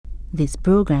This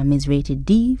program is rated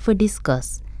D for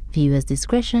discuss. Viewers'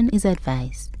 discretion is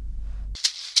advised.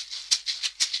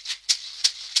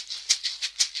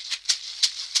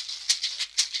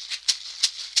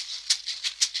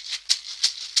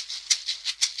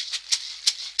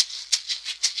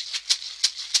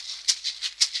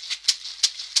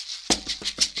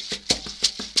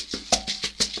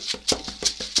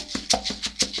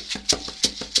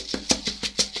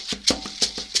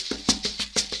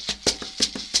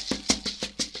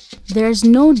 There is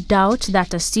no doubt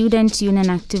that a Student Union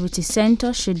Activity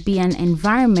Center should be an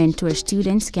environment where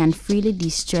students can freely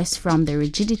de-stress from the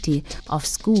rigidity of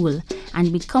school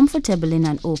and be comfortable in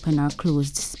an open or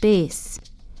closed space.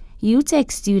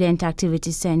 UTEC Student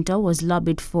Activity Center was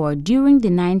lobbied for during the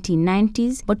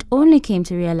 1990s but only came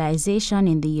to realization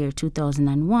in the year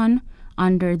 2001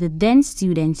 under the then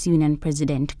Students Union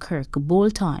President Kirk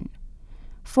Bolton.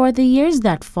 For the years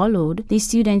that followed, the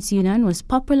Students' Union was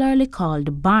popularly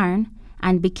called Barn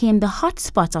and became the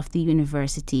hotspot of the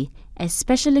university,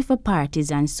 especially for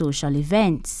parties and social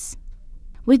events.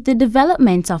 With the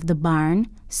development of the Barn,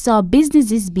 saw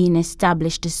businesses being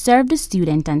established to serve the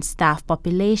student and staff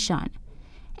population.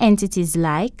 Entities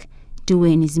like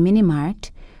Duane's Minimart,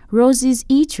 Rosie's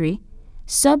Eatery,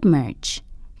 Submerge,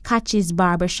 Catchy's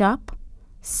Barbershop,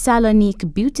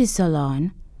 Salonique Beauty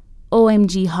Salon,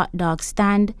 OMG Hot Dog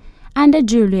Stand, and a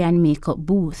jewelry and makeup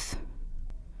booth.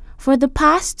 For the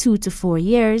past 2 to 4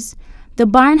 years, the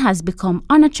Barn has become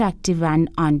unattractive and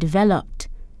undeveloped.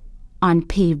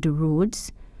 Unpaved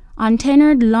roads,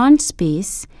 untenured lawn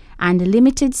space, and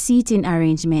limited seating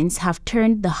arrangements have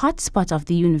turned the hotspot of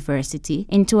the university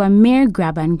into a mere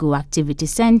grab-and-go activity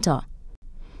center.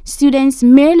 Students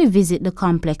merely visit the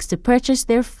complex to purchase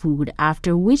their food,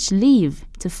 after which leave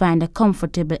to find a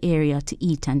comfortable area to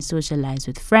eat and socialize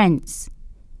with friends.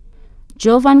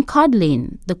 Jovan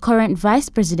Codlin, the current vice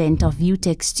president of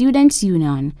UTEC Students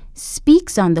Union,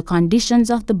 speaks on the conditions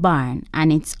of the Barn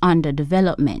and its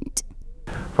underdevelopment.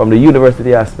 From the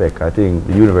university aspect, I think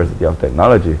the University of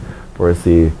Technology, per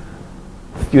se,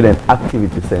 Student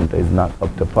Activity Center is not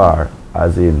up to par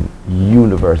as in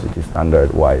university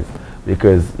standard-wise.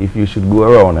 Because if you should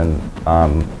go around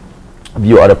and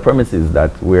view other premises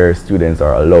that where students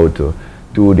are allowed to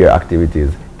do their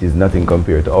activities, it is nothing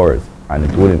compared to ours, and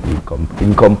it wouldn't be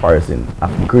in comparison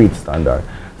a great standard.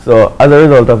 So as a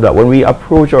result of that, when we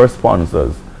approach our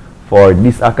sponsors for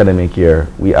this academic year,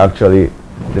 we actually,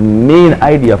 the main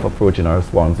idea of approaching our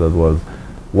sponsors was,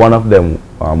 one of them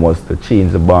was to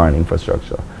change the Barn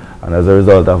infrastructure. And as a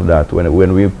result of that,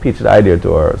 when we pitched the idea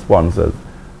to our sponsors,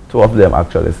 2 of them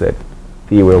actually said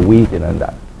they were waiting on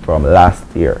that from last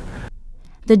year.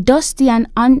 The dusty and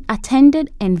unattended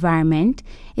environment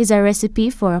is a recipe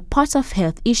for a pot of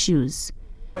health issues.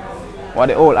 What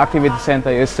the old activity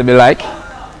center used to be like,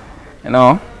 you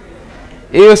know,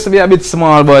 it used to be a bit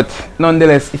small but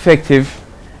nonetheless effective.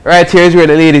 Right here is where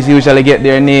the ladies usually get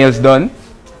their nails done,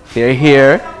 their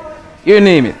hair, you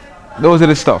name it. Those are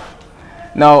the stuff.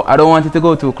 Now, I don't want it to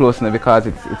go too close now because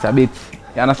it's a bit,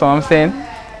 you understand what I'm saying?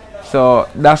 So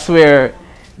that's where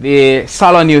the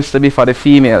salon used to be for the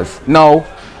females. Now,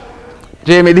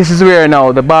 Jamie, this is where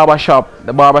now the barber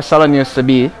salon used to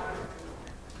be.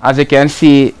 As you can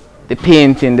see, the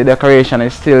painting, the decoration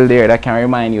is still there. That can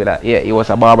remind you that, yeah, it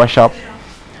was a barber shop.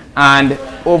 And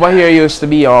over here used to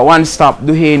be our one-stop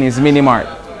Duane's Minimart.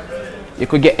 You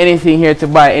could get anything here to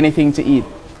buy, anything to eat.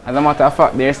 As a matter of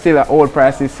fact, there's still old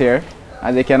prices here,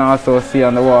 as you can also see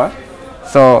on the wall.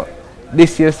 So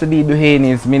this used to be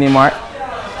Duane's Minimart.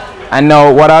 And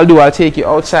now what I'll do, I'll take you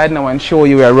outside now and show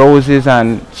you where Roses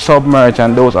and Submerge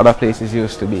and those other places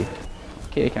used to be.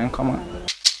 Okay, you can come on.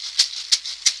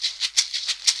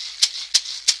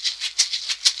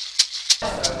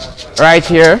 Right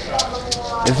here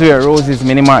is where Roses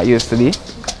Minimart used to be.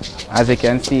 As you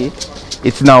can see,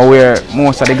 it's now where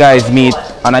most of the guys meet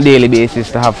on a daily basis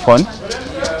to have fun.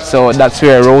 So that's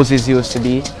where Roses used to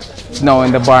be. It's now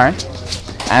in the Barn.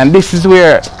 And this is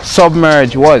where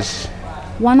Submerge was.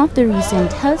 One of the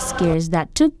recent health scares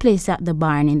that took place at the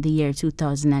Barn in the year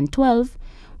 2012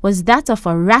 was that of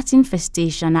a rat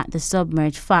infestation at the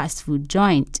Submerge fast food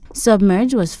joint.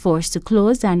 Submerge was forced to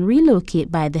close and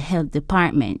relocate by the health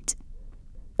department.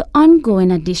 The ongoing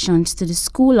additions to the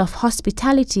School of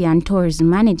Hospitality and Tourism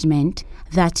Management,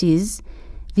 that is,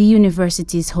 the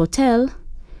university's hotel,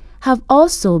 have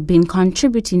also been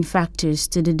contributing factors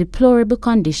to the deplorable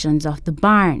conditions of the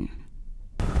Barn.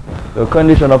 The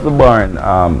condition of the Barn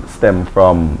stem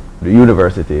from the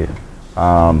university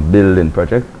building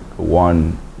project.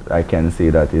 One, I can say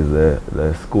that is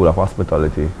the School of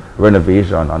Hospitality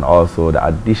renovation, and also the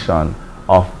addition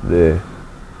of the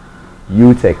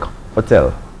UTEC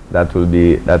hotel that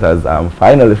has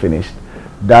finally finished,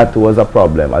 that was a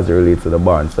problem as it relates to the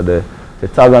barn. So the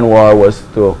tug and war was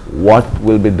to what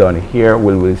will be done here.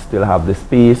 Will we still have the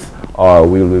space, or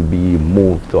will we be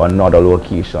moved to another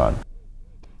location?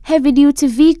 Heavy-duty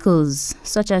vehicles,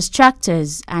 such as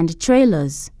tractors and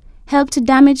trailers, help to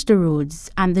damage the roads,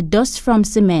 and the dust from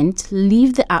cement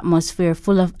leave the atmosphere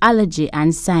full of allergy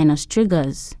and sinus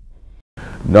triggers.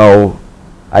 Now,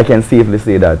 I can safely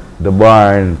say that the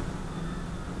barn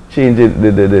changes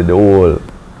the whole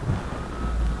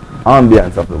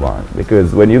ambience of the barn,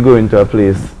 because when you go into a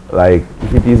place like,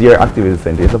 if it is your activity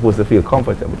center, you're supposed to feel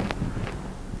comfortable.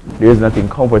 There is nothing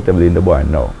comfortable in the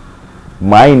barn now.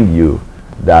 Mind you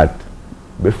that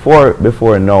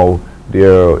before now,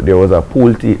 there was a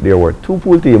pool. There were 2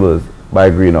 pool tables by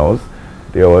greenhouse.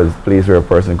 There was a place where a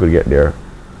person could get their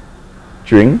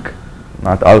drink,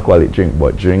 not alcoholic drink,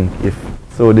 but drink if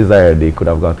so desired. They could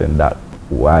have gotten that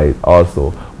wise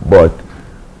also. But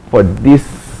for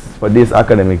this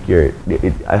academic year,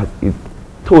 it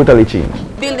totally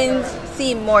changed. Buildings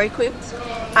seem more equipped,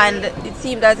 and it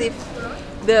seemed as if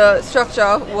the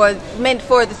structure was meant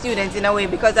for the students in a way,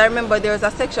 because I remember there was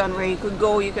a section where you could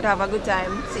go, you could have a good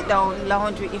time, sit down,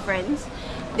 lounge with your friends.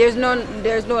 There's no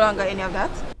longer any of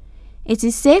that. It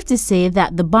is safe to say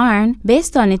that the barn,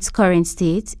 based on its current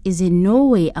state, is in no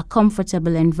way a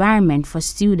comfortable environment for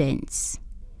students.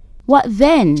 What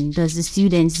then does the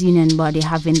Students' Union body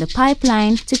have in the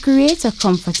pipeline to create a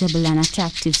comfortable and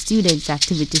attractive Students'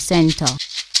 Activity Center?